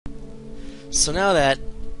So now that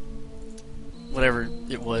whatever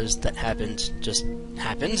it was that happened just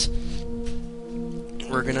happened,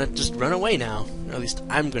 we're gonna just run away now. Or at least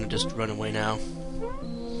I'm gonna just run away now.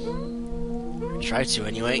 Or try to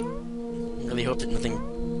anyway. Really hope that nothing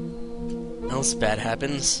else bad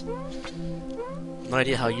happens. No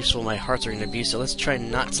idea how useful my hearts are gonna be, so let's try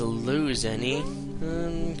not to lose any.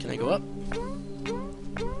 Can I go up?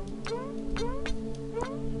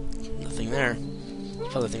 Nothing there. There's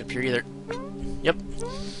probably nothing up here either. Yep.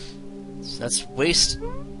 So that's waste.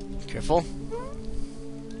 Careful.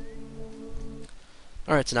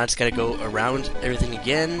 Alright, so now I just gotta go around everything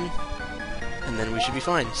again, and then we should be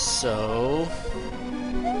fine. So...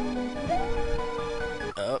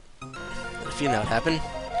 oh. I had a feeling that would happen,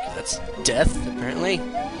 because that's death, apparently.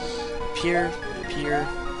 Up here, up here.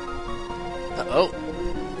 Uh-oh.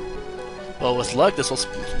 Well, with luck, this will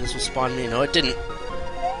spawn me. No, it didn't.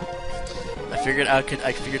 I figured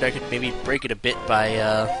I could maybe break it a bit by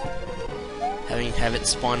have it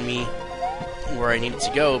spawn me where I needed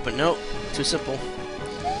to go, but no, too simple.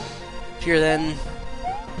 Here then.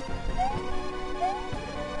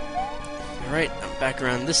 Alright, I'm back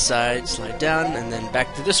around this side, slide down, and then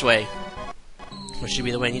back to this way. Which should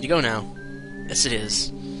be the way I need to go now. Yes, it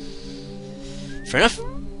is. Fair enough.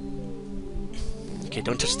 Okay,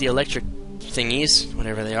 don't touch the electric thingies,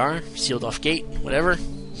 whatever they are. Sealed off gate, whatever.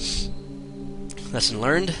 Lesson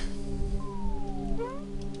learned.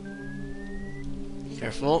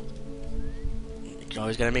 Careful. You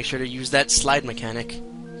always gotta make sure to use that slide mechanic.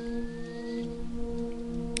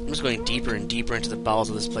 I'm just going deeper and deeper into the bowels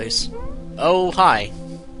of this place. Oh, hi.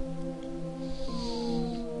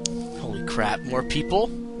 Holy crap, more people?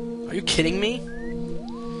 Are you kidding me?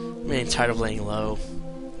 I'm getting tired of laying low.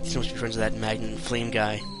 These must be friends with that magnet flame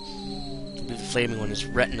guy. I believe the flaming one is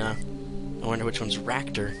Retina. I wonder which one's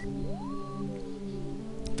Ractor.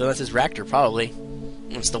 Though that says Ractor, probably.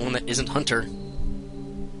 It's the one that isn't Hunter.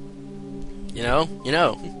 You know? You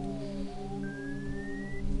know.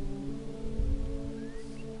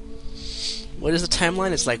 What is the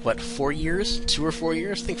timeline? It's like, what, 4 years? 2 or 4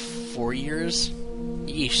 years? I think 4 years?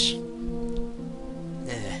 Yeesh.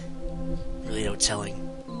 Really no telling.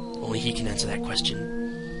 Only he can answer that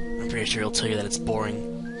question. I'm pretty sure he'll tell you that it's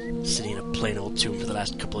boring. Sitting in a plain old tomb for the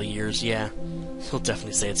last couple of years, yeah. He'll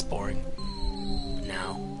definitely say it's boring. But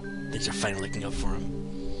now, things are finally looking up for him.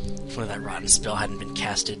 If only that rotten spell hadn't been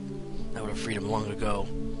casted, I would have freed him long ago.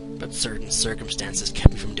 But certain circumstances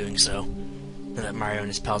kept me from doing so. Now that Mario and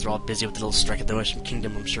his pals are all busy with the little strike at the Mushroom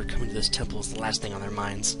Kingdom, I'm sure coming to this temple is the last thing on their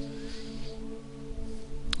minds.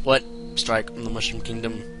 What strike on the Mushroom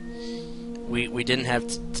Kingdom? We didn't have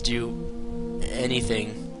to do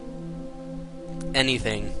anything.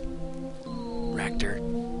 Anything. Ractor,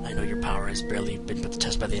 I know your power has barely been put to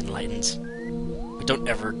test by the Enlightened. But don't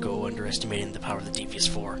ever go underestimating the power of the Devious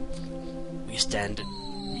Four. Withstand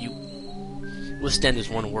is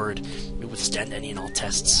one word. We withstand any and all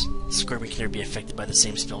tests. Scorpion can never be affected by the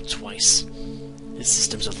same spell twice. His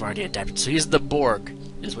systems have already adapted. So he's the Borg,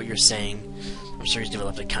 is what you're saying. I'm sure he's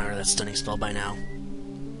developed a counter to that stunning spell by now.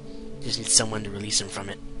 He just needs someone to release him from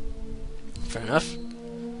it. Fair enough.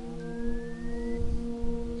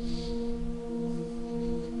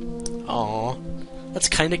 Aww. That's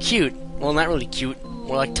kinda cute. Well, not really cute.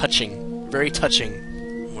 More like touching. Very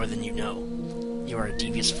touching. More than you know. You are a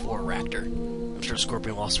Devious Four, Ractor. I'm sure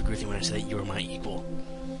Scorpion will also agree with me when I say that you are my equal.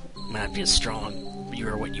 I might not be as strong, but you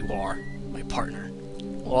are what you are. My partner.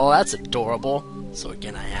 Well, that's adorable. So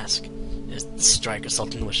again, I ask, is the strike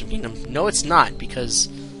assaulting the Mushroom Kingdom? No, it's not, because...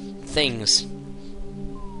 things.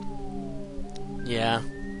 Yeah.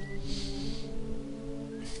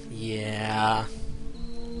 Yeah.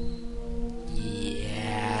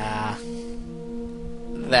 Yeah.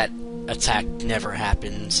 That attack never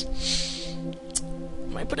happens.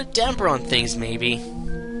 Might put a damper on things, maybe.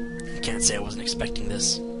 I can't say I wasn't expecting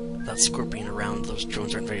this. Without Scorpion around, those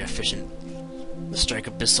drones aren't very efficient. The strike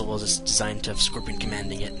Abyssal was designed to have Scorpion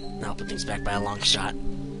commanding it. That'll put things back by a long shot.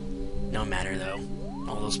 No matter, though.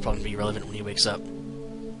 All those problems will be irrelevant when he wakes up.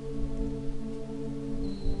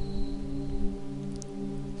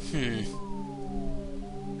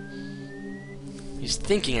 He's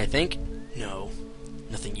thinking, I think. No.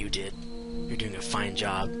 Nothing you did. You're doing a fine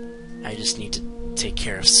job. I just need to take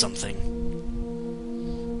care of something.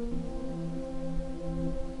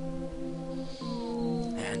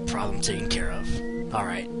 And problem taken care of.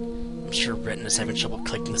 Alright. I'm sure Retina's having trouble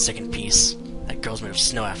collecting the second piece. That girl's made of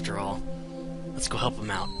snow after all. Let's go help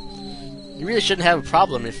him out. You really shouldn't have a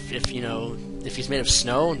problem if you know, if he's made of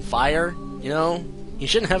snow and fire, you know? He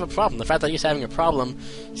shouldn't have a problem. The fact that he's having a problem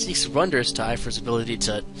speaks wonders to Ivor's ability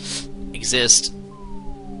to exist.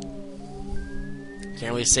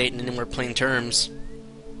 Can't really say it in any more plain terms.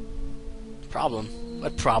 Problem?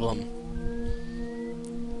 What problem?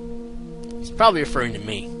 It's probably referring to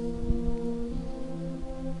me.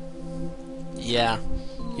 Yeah,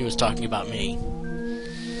 he was talking about me.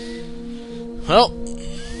 Well,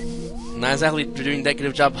 not exactly doing that good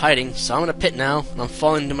of a job hiding, so I'm in a pit now, and I'm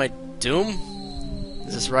falling to my doom?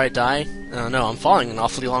 Is this where I die? No, I'm falling an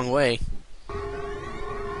awfully long way.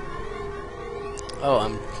 Oh,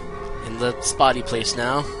 I'm in the spotty place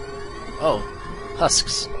now. Oh,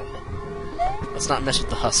 husks. Let's not mess with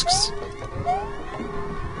the husks.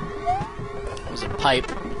 There's a pipe,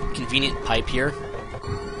 convenient pipe here.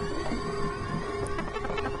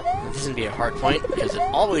 This is going to be a hard point, because it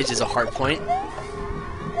always is a hard point.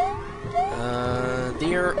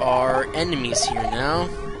 There are enemies here now.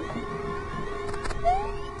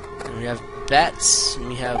 And we have bats, and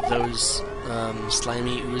we have those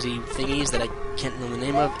slimy, oozy thingies that I can't know the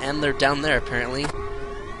name of, and they're down there, apparently.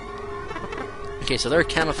 Okay, so they're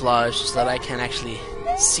camouflaged so that I can actually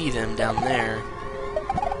see them down there.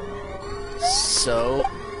 So...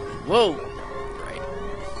 Whoa! Right.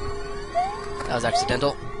 That was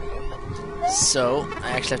accidental. So,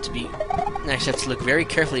 I actually have to look very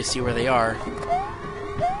carefully to see where they are.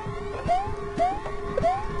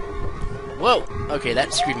 Whoa! Okay,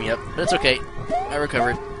 that screwed me up, but it's okay. I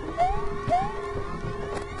recovered.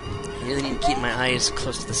 I really need to keep my eyes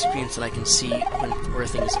close to the screen so that I can see where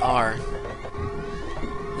things are.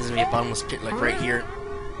 This is gonna be a bottomless pit, like right here.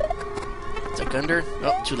 Duck under.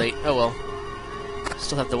 Oh, too late. Oh well.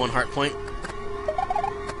 Still have the one heart point.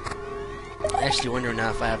 I actually wonder now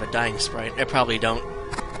if I have a dying sprite. I probably don't.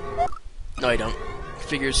 No, I don't.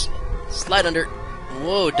 Figures. Slide under.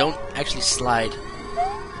 Whoa, don't actually slide.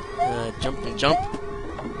 Jump and jump.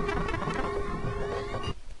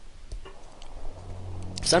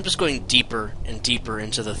 So I'm just going deeper and deeper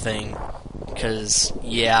into the thing. Because,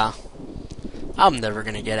 yeah, I'm never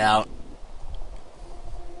gonna get out.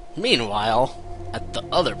 Meanwhile, at the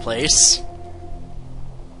other place...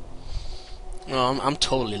 Well, I'm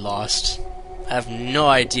totally lost. I have no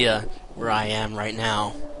idea where I am right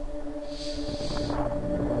now.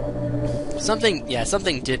 Something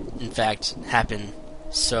did, in fact, happen.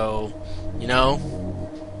 So, you know,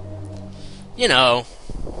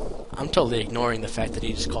 I'm totally ignoring the fact that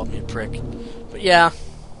he just called me a prick. But yeah,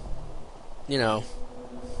 you know,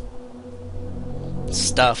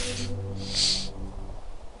 stuff.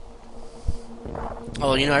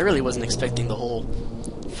 Oh, I really wasn't expecting the whole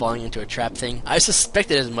falling into a trap thing. I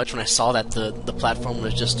suspected as much when I saw that the platform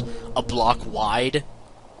was just a block wide.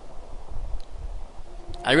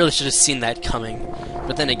 I really should have seen that coming.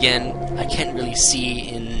 But then again, I can't really see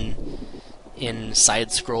in side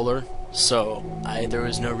scroller, so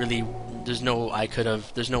there's no way I could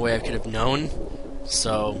have known.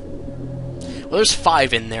 So, well, there's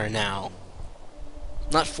 5 in there now.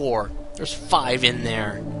 Not 4. There's 5 in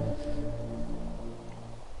there.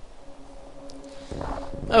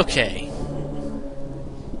 Okay.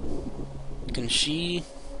 Can she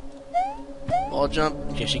wall jump?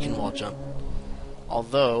 Okay, she can wall jump.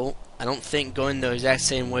 Although, I don't think going the exact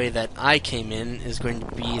same way that I came in is going to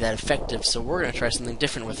be that effective, so we're going to try something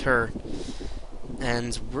different with her.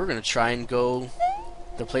 And we're going to try and go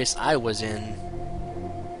the place I was in.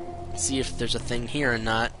 See if there's a thing here or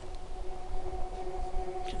not.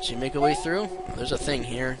 Can she make a way through? Oh, there's a thing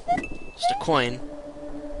here. Just a coin.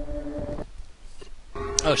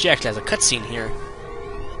 Oh, she actually has a cutscene here.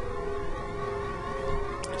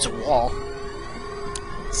 It's a wall.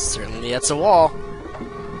 Certainly, that's a wall.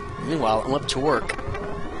 Meanwhile, I'm up to work.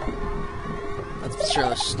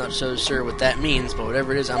 Not so sure what that means, but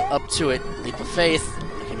whatever it is, I'm up to it. Leap of faith.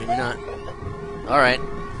 Okay, maybe not. Alright.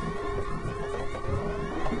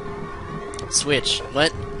 Switch.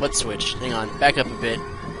 What? What switch? Hang on. Back up a bit.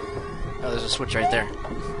 Oh, there's a switch right there.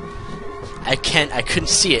 I couldn't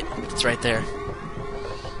see it. It's right there.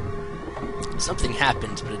 Something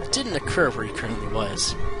happened, but it didn't occur where he currently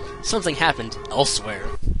was. Something happened elsewhere.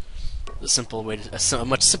 A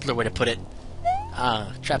much simpler way to put it.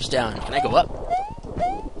 Trap's down. Can I go up?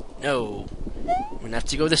 No. We're gonna have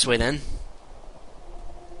to go this way then.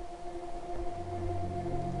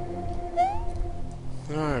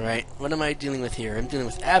 Alright, what am I dealing with here? I'm dealing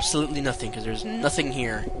with absolutely nothing, because there's nothing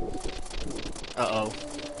here. Uh-oh.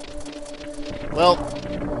 Well,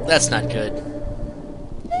 that's not good.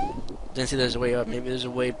 Didn't see there's a way up. Maybe there's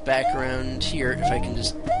a way back around here, if I can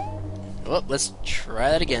just... Well, let's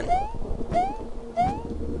try that again.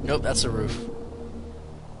 Nope, that's a roof.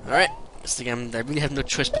 Alright, I really have no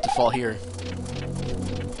choice but to fall here.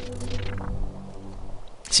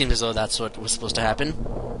 Seems as though that's what was supposed to happen.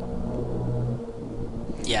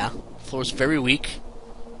 Yeah, floor's very weak.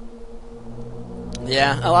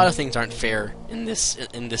 Yeah, a lot of things aren't fair in this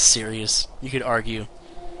series, you could argue.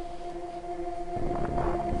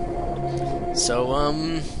 So,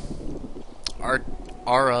 our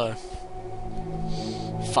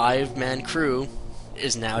 5-man crew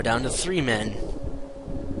is now down to 3 men.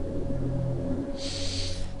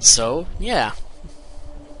 So, yeah.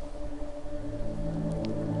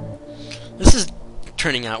 This is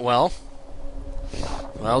turning out well.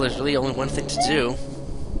 Well, there's really only one thing to do.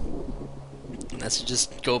 And that's to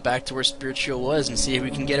just go back to where Spiritual was and see if we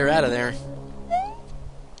can get her out of there.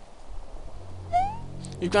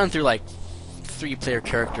 We've gone through like 3-player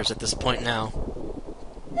characters at this point now.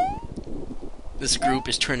 This group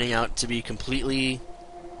is turning out to be completely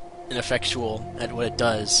ineffectual at what it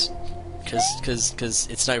does. Because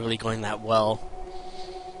it's not really going that well.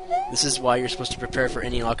 This is why you're supposed to prepare for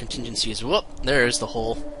any and all contingencies. Whoop! There's the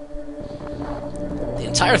hole. The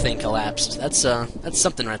entire thing collapsed. That's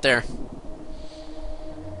something right there.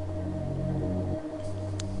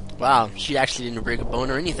 Wow, she actually didn't break a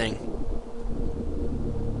bone or anything.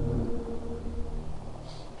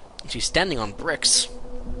 She's standing on bricks.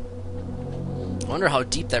 I wonder how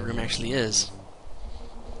deep that room actually is.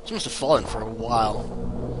 She must have fallen for a while.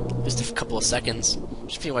 Just a couple of seconds.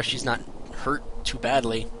 Just feel why she's not hurt too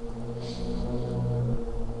badly.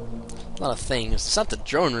 A lot of things. It's not the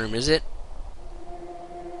drone room, is it?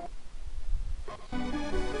 Well,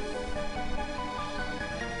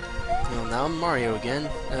 now I'm Mario again.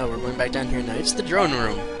 Oh, we're going back down here now. It's the drone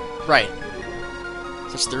room. Right.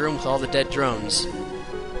 So it's the room with all the dead drones.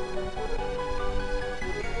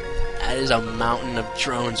 That is a mountain of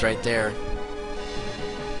drones right there.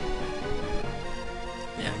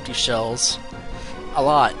 Yeah, empty shells. A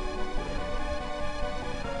lot.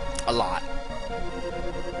 A lot.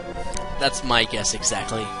 That's my guess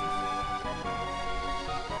exactly.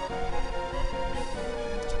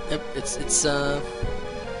 Yep, it's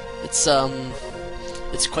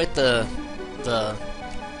quite the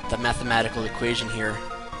mathematical equation here,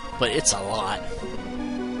 but it's a lot.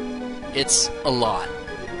 It's a lot.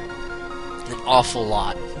 An awful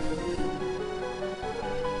lot.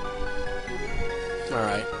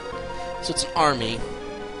 Alright. So it's an army.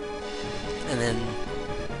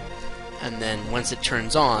 And then once it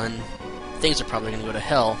turns on, things are probably gonna go to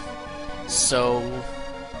hell. So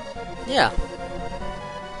yeah.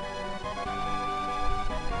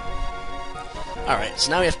 Alright,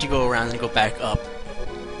 so now we have to go around and go back up.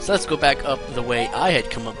 So let's go back up the way I had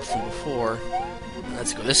come up from before.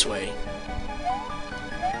 Let's go this way.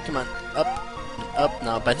 Come on, up, up.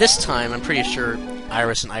 Now, by this time, I'm pretty sure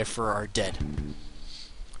Iris and Ifer are dead.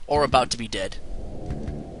 Or about to be dead.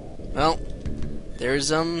 Well,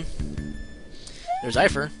 there's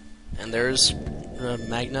Ifer, and there's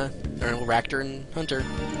Magna, or Raptor and Hunter.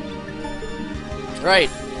 Right.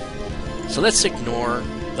 So let's ignore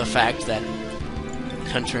the fact that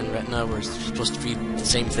Hunter and Retina were supposed to be the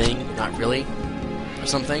same thing, not really, or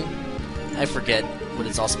something. I forget what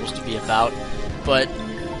it's all supposed to be about, but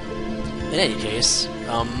in any case,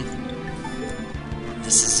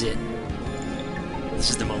 this is it. This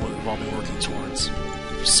is the moment we've all been working towards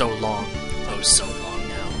for so long. Oh, so long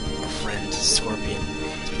now. Our friend, Scorpion,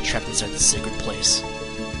 has been trapped inside this sacred place.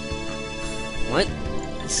 What?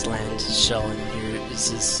 This land shell in here is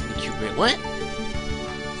this incubate. What?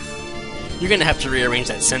 You're gonna have to rearrange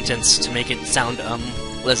that sentence to make it sound,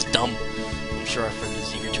 less dumb. I'm sure our friend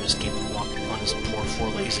is eager to escape and walk on his poor 4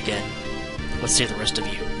 legs again. Let's see the rest of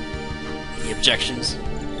you. Any objections?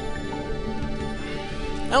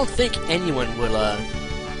 I don't think anyone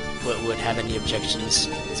would have any objections.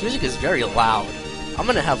 This music is very loud. I'm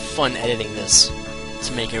gonna have fun editing this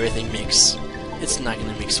to make everything mix. It's not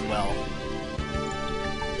gonna mix well.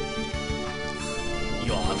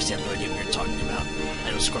 You all obviously have no idea what you're talking about.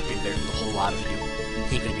 I know Scorpion better than the whole lot of you.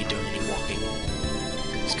 He ain't gonna be doing any walking.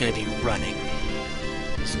 He's gonna be running.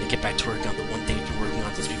 He's gonna get back to work on the one thing he's been working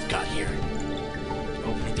on since we've got here.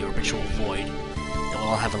 Opening the orbital void. And we'll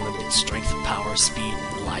all have unlimited strength, power, speed,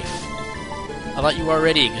 and life. I thought you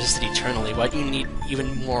already existed eternally. Why do you need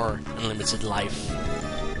even more unlimited life?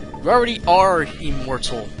 You already are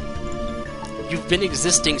immortal. You've been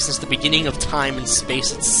existing since the beginning of time and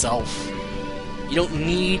space itself. You don't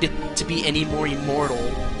need to be any more immortal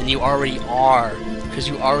than you already are, because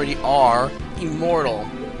you already are immortal.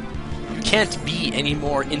 You can't be any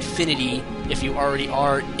more infinity if you already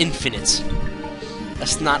are infinite.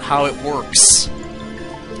 That's not how it works.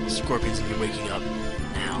 Scorpion's gonna be waking up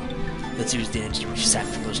now. Let's use the energy we sat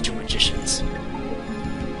from those 2 magicians.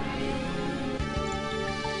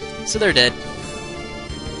 So they're dead.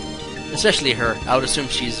 Especially her. I would assume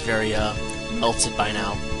she's very, melted by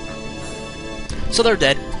now. So they're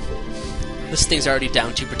dead. This thing's already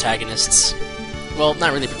down 2 protagonists. Well,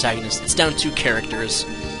 not really protagonists. It's down 2 characters.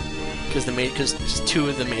 Because 2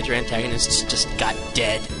 of the major antagonists just got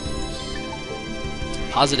dead.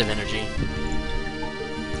 Positive energy.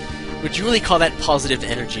 Would you really call that positive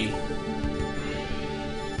energy?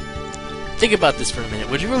 Think about this for a minute.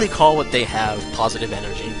 Would you really call what they have positive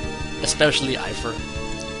energy? Especially Eifer.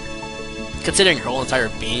 Considering her whole entire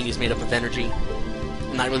being is made up of energy.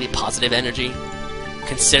 Not really positive energy.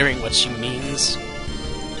 Considering what she means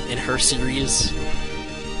in her series.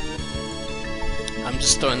 I'm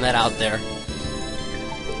just throwing that out there.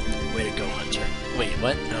 Way to go, Hunter. Wait,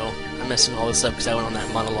 what? No. I'm messing all this up because I went on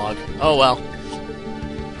that monologue. Oh well.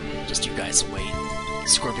 Just you guys wait.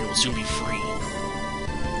 Scorpion will soon be free.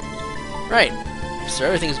 Right. So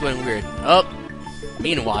everything's going weird. Oh.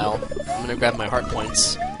 Meanwhile, I'm gonna grab my heart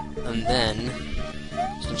points. And then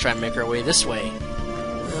just gonna try and make our way this way.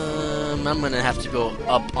 I'm gonna have to go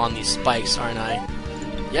up on these spikes, aren't I?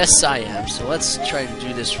 Yes, I am. So let's try to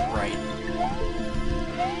do this right.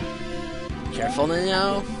 Careful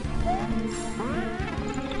now.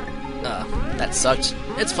 That sucked.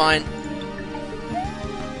 It's fine.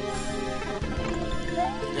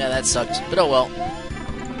 Yeah, that sucked. But oh well.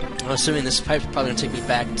 I'm assuming this pipe's probably gonna take me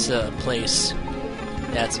back to a place.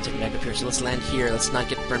 Yeah, it's gonna take me back up here. So let's land here. Let's not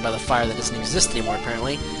get burned by the fire that doesn't exist anymore,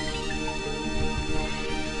 apparently.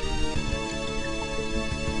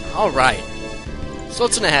 Alright. So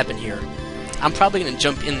what's gonna happen here? I'm probably gonna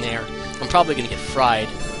jump in there. I'm probably gonna get fried.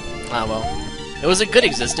 Ah, well. It was a good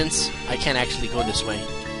existence. I can't actually go this way.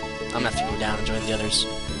 I'm gonna have to go down and join the others.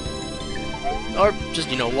 Or just,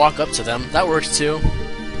 you know, walk up to them. That works too.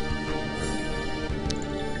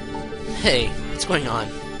 Hey, what's going on?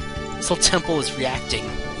 This whole temple is reacting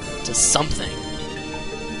to something.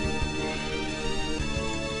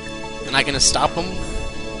 You're not gonna stop them?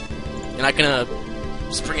 You're not gonna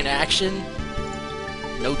spring into action?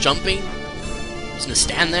 No jumping? Just gonna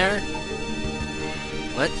stand there?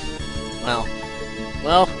 What?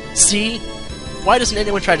 Well, see? Why doesn't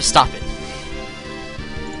anyone try to stop it?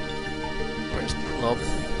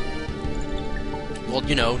 Well,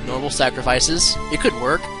 you know, normal sacrifices. It could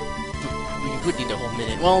work. We would need a whole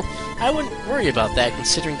minute. Well, I wouldn't worry about that,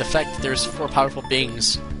 considering the fact that there's 4 powerful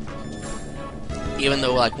beings. Even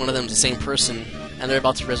though, like, one of them's the same person, and they're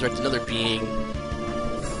about to resurrect another being.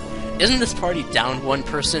 Isn't this party down 1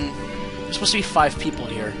 person? There's supposed to be 5 people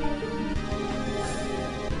here.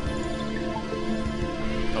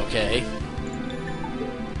 Okay.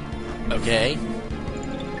 Okay.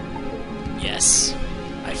 Yes.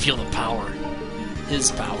 I feel the power.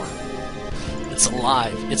 His power. It's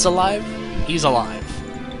alive. It's alive? He's alive.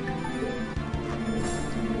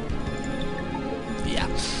 Yeah.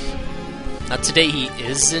 Now today he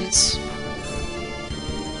isn't.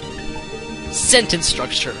 Sentence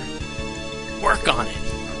structure. Work on it.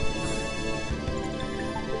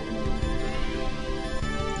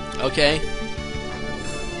 Okay.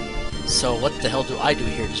 So what the hell do I do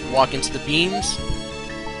here? Just walk into the beams?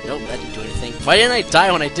 Nope, that didn't do anything. Why didn't I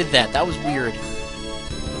die when I did that? That was weird.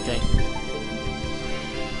 Okay.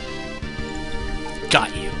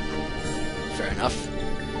 Got you. Fair enough.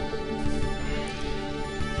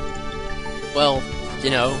 Well, you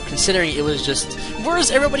know, considering it was just... Where's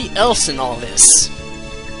everybody else in all this?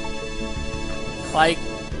 Like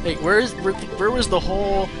where was the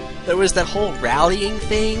whole... There was that whole rallying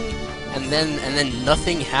thing, and then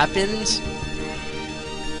nothing happened?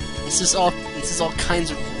 This is all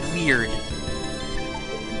kinds of weird.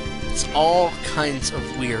 It's all kinds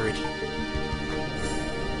of weird.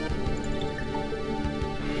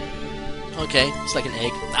 Okay, it's like an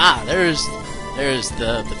egg. Ah, there's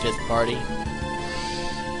the 5th party.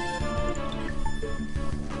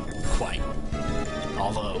 Quite.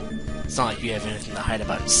 Although, it's not like you have anything to hide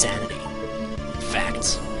about insanity. In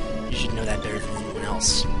fact, you should know that better than anyone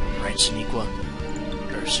else. Right, Shaniqua?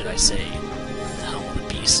 Or should I say, the helm of the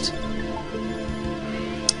beast?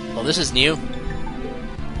 Well, this is new.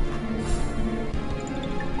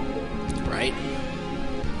 Right?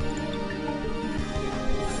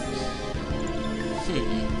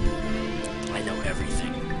 I know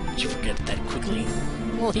everything. Did you forget that quickly?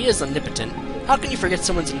 Well, he is omnipotent. How can you forget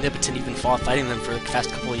someone's omnipotent even fighting them for the past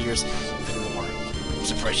couple of years? Even more. I'm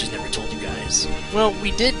surprised she's never told you guys. Well,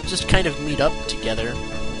 we did just kind of meet up together.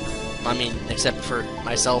 I mean, except for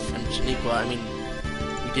myself and Shaniqua. I mean,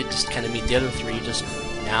 we did just kind of meet the other 3 just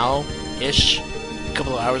now-ish, a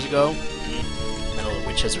couple of hours ago. Metal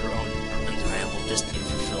Witch has her own undeniable destiny to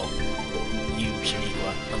fulfill. You,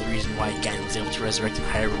 Shaniqua, are the reason why Ganon was able to resurrect in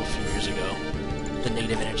Hyrule a few years ago. The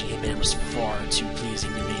negative energy he emitted was far too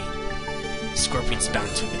pleasing to me. Scorpion's bound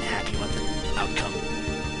to have been happy with the outcome.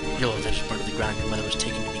 You'll eventually burn to the ground your mother was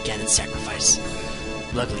taken to be Ganon's sacrifice.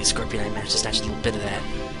 Luckily, Scorpion Eye managed to snatch a little bit of that.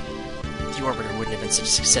 The Orbiter wouldn't have been such a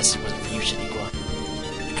success if it wasn't for you, Shaniqua.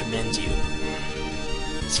 I commend you.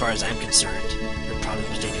 As far as I'm concerned, you're probably the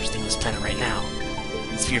most dangerous thing on this planet right now.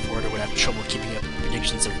 The Sphere of Order would have trouble keeping up with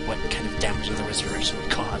predictions of what kind of damage another resurrection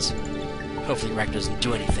would cause. Hopefully Rack doesn't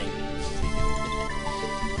do anything.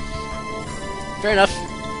 Fair enough.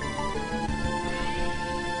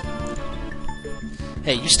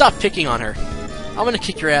 Hey, you stop picking on her. I'm gonna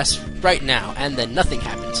kick your ass right now, and then nothing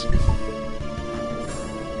happens.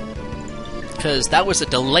 Because that was a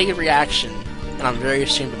delayed reaction, and I'm very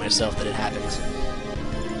ashamed of myself that it happened.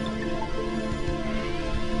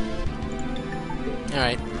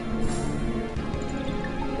 Alright.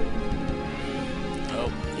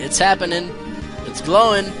 Oh, it's happening. It's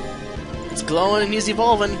glowing. It's glowing and he's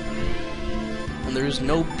evolving. And there's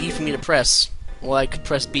no B for me to press. Well, I could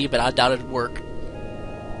press B, but I doubt it'd work.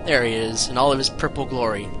 There he is, in all of his purple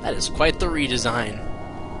glory. That is quite the redesign.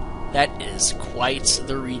 That is quite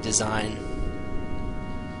the redesign.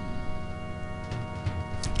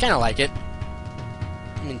 Kinda like it.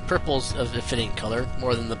 I mean, purple's a fitting color,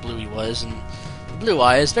 more than the blue he was, and the blue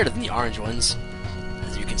eye is better than the orange ones.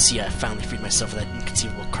 As you can see, I finally freed myself of that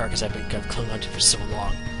inconceivable carcass I've clung onto for so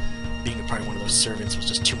long. Being a part of one of those servants was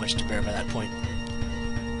just too much to bear by that point.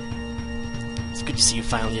 It's good to see you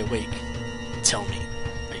finally awake. Tell me,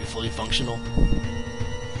 are you fully functional?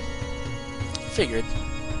 Figured.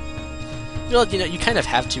 Well, you know, you kind of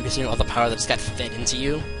have to, considering all the power that's got fed into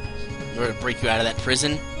you, in order to break you out of that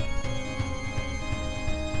prison.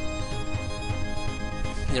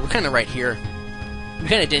 Yeah, we're kind of right here. We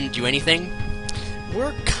kind of didn't do anything.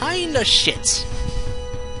 We're kind of shit.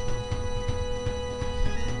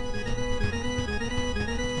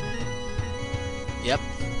 Yep.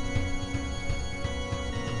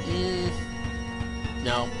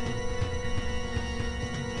 No.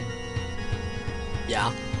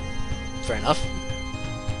 Yeah. Fair enough.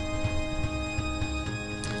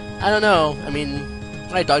 I don't know. I mean,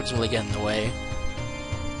 my dog doesn't really get in the way.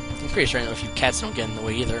 I'm pretty sure I know a few cats don't get in the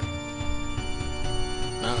way either.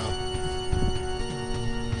 I don't know.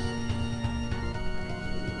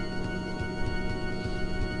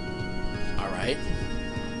 Alright.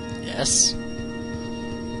 Yes.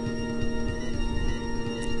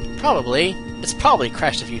 Probably. It's probably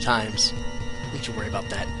crashed a few times. Don't you worry about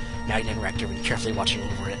that. Magnet Reactor, when you're carefully watching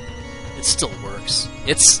over it. It still works.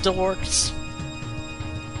 It still works.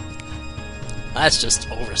 That's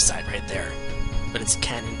just oversight right there. But it's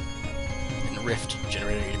canon. And Rift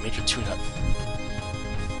generated a major tune-up.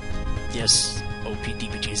 Yes,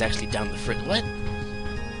 OPDPG is actually down the fridge. What?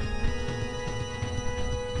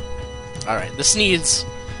 Alright, this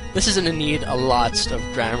is gonna need a lot of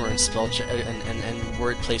grammar and spell and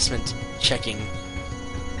word placement checking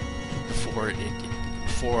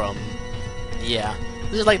yeah.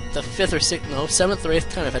 This is like the 5th or 6th, no, 7th or 8th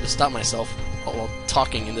time I've had to stop myself while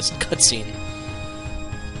talking in this cutscene.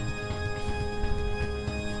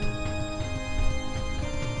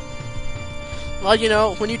 Well, you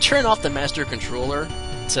know, when you turn off the Master Controller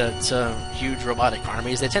to huge robotic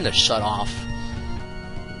armies, they tend to shut off.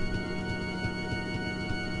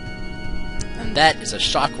 And that is a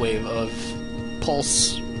shockwave of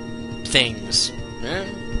pulse things.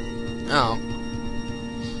 Oh.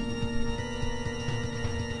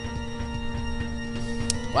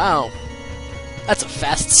 Wow. That's a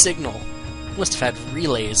fast signal. Must have had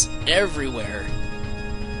relays everywhere.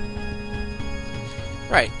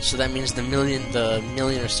 Right, so that means the million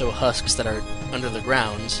or so husks that are under the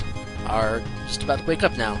ground are just about to wake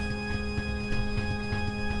up now.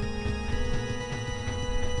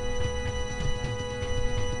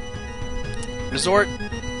 Resort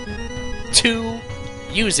to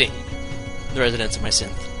using the residence of my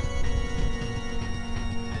synth.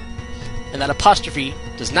 And that apostrophe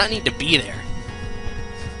does not need to be there.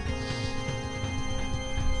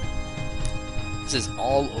 This is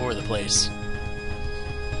all over the place.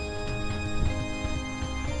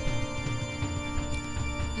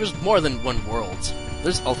 There's more than one world.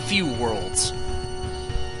 There's a few worlds.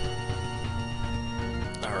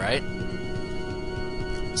 Alright.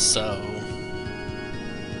 So...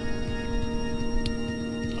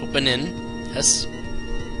 open in. Yes.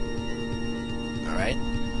 Alright.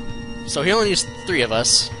 So he only needs 3 of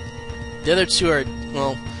us. The other 2 are...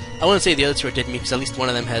 well, I wouldn't say the other 2 are dead meat, because at least one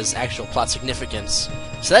of them has actual plot significance.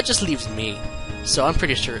 So that just leaves me. So I'm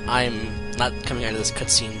pretty sure I'm not coming out of this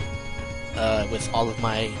cutscene with all of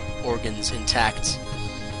my organs intact.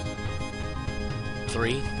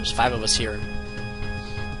 3? There's 5 of us here.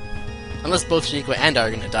 Unless both Shaniqua and I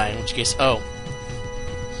are gonna die, in which case... oh.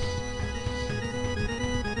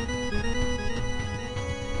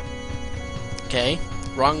 Okay,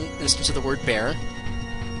 wrong instance of the word bear.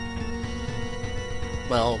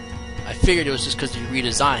 Well, I figured it was just because you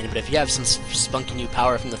redesigned, but if you have some spunky new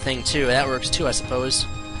power from the thing too, that works too, I suppose.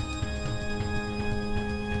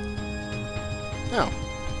 Oh.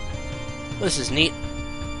 Well, this is neat.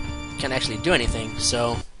 Can't actually do anything,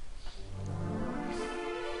 so...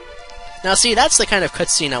 Now see, that's the kind of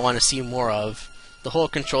cutscene I want to see more of. The whole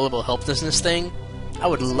controllable helplessness thing. I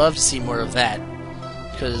would love to see more of that.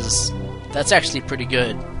 Because that's actually pretty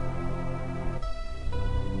good.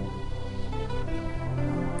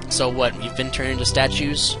 So what, we've been turned into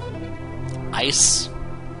statues? Ice?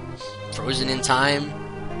 Frozen in time?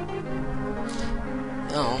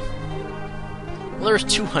 Oh. Well, there's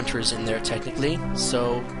 2 hunters in there, technically,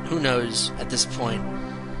 so who knows at this point.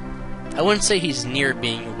 I wouldn't say he's near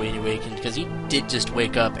being awakened, because he did just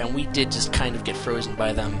wake up, and we did just kind of get frozen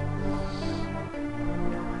by them.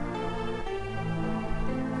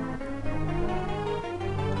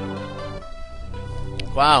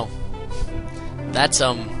 Wow. That's,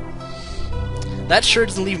 that sure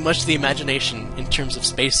doesn't leave much to the imagination in terms of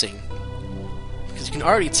spacing. Because you can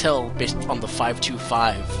already tell, based on the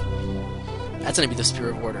 525, that's gonna be the Spear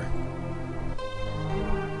of Order.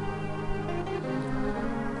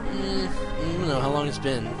 I don't know how long it's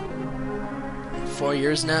been. 4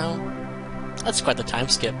 years now? That's quite the time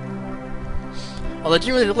skip. Although it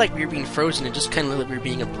didn't really look like we were being frozen, it just kind of looked like we were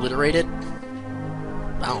being obliterated.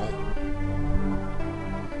 Oh.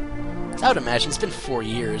 I would imagine it's been 4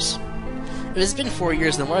 years. If it's been 4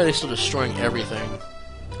 years, then why are they still destroying everything?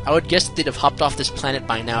 I would guess that they'd have hopped off this planet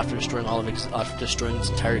by now after destroying after destroying its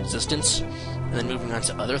entire existence, and then moving on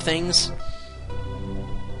to other things.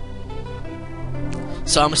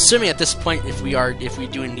 So I'm assuming at this point, if we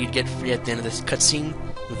do indeed get free at the end of this cutscene,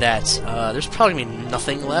 that there's probably gonna be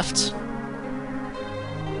nothing left.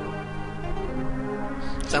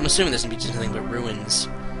 So I'm assuming there's gonna be just nothing but ruins.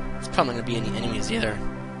 There's probably not gonna be any enemies either.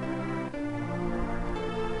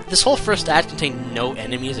 This whole first act contained no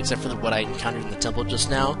enemies except for what I encountered in the temple just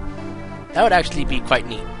now. That would actually be quite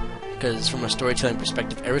neat, because from a storytelling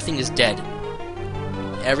perspective, everything is dead.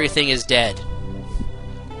 Everything is dead.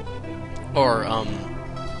 Or,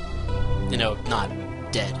 you know, not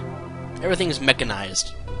dead. Everything is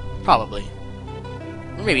mechanized. Probably.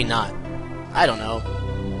 Or maybe not. I don't know.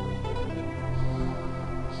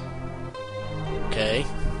 Okay.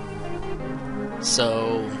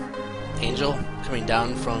 So, Angel coming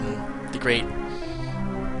down from the great,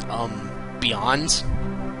 beyond.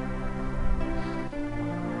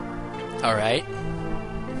 Alright.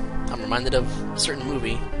 I'm reminded of a certain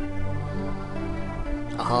movie.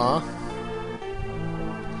 Uh-huh.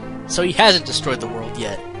 So he hasn't destroyed the world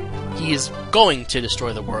yet. He is going to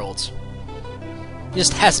destroy the world. He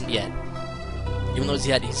just hasn't yet. Even though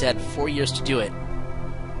he's had 4 years to do it.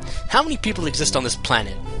 How many people exist on this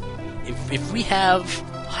planet? If we have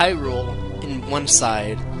Hyrule in one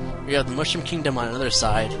side, we have the Mushroom Kingdom on another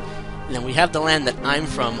side, and then we have the land that I'm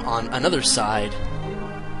from on another side.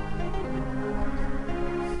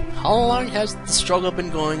 How long has the struggle been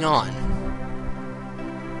going on?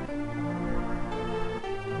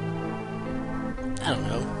 I don't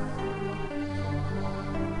know.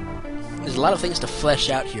 There's a lot of things to flesh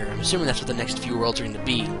out here. I'm assuming that's what the next few worlds are going to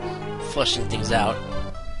be. Fleshing things out.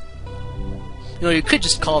 You know, you could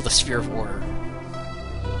just call it the Sphere of Order.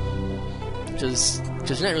 Because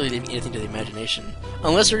there's not really anything to the imagination.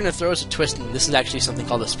 Unless you're going to throw us a twist and this is actually something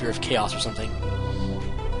called the Sphere of Chaos or something.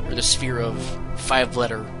 Or the Sphere of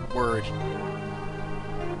 5-letter word.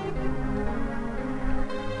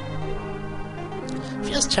 If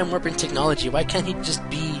he has time warping technology, why can't he just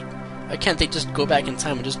be... Why can't they just go back in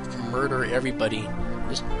time and just murder everybody?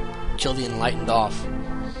 Just kill the enlightened off.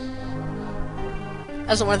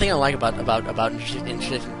 That's the one thing I like about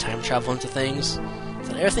introducing time travel into things. Is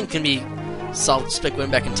that everything can be solved just by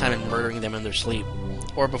going back in time and murdering them in their sleep.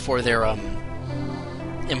 Or before their,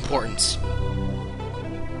 importance.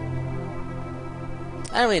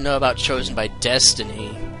 I don't really know about Chosen by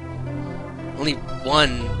Destiny. Only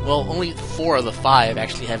 4 of the 5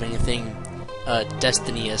 actually have anything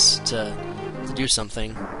Destinious to do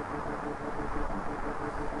something.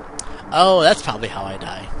 Oh, that's probably how I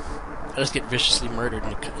die. I just get viciously murdered,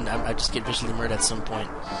 and I just get viciously murdered at some point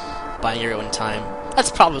by an arrow in time.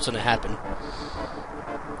 That's probably what's going to happen.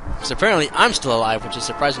 Because apparently I'm still alive, which is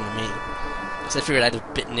surprising to me. Because I figured I'd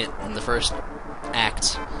have bitten it in the first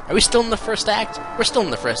act. Are we still in the first act? We're still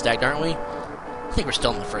in the first act, aren't we? I think we're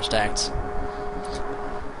still in the first act.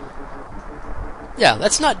 Yeah,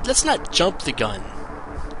 let's not jump the gun.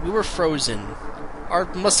 We were frozen. Our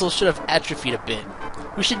muscles should have atrophied a bit.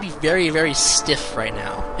 We should be very, very stiff right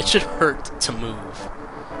now. It should hurt to move.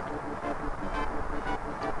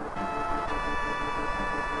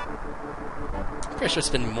 Pretty sure it's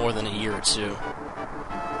been more than a year or two.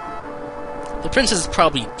 The princess is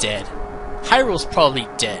probably dead. Hyrule's probably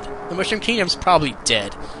dead. The Mushroom Kingdom's probably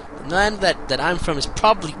dead. The land that I'm from is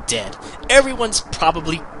probably dead. Everyone's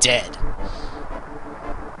probably dead.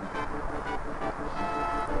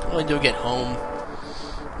 All I do get home.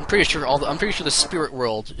 I'm pretty sure the spirit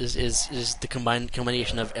world is the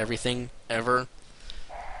combination of everything ever.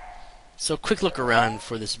 So quick look around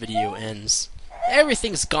before this video ends.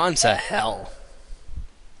 Everything's gone to hell.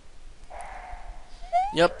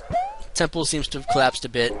 Yep, temple seems to have collapsed a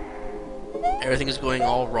bit. Everything is going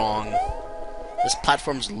all wrong. This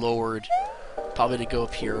platform's lowered. Probably to go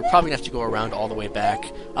up here. We're probably gonna have to go around all the way back.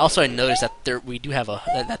 Also, I noticed that we do have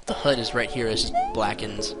that the HUD is right here. It's just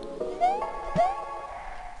blackened.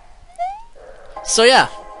 So yeah,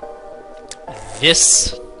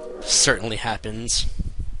 this certainly happens.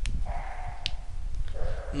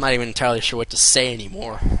 I'm not even entirely sure what to say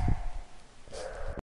anymore.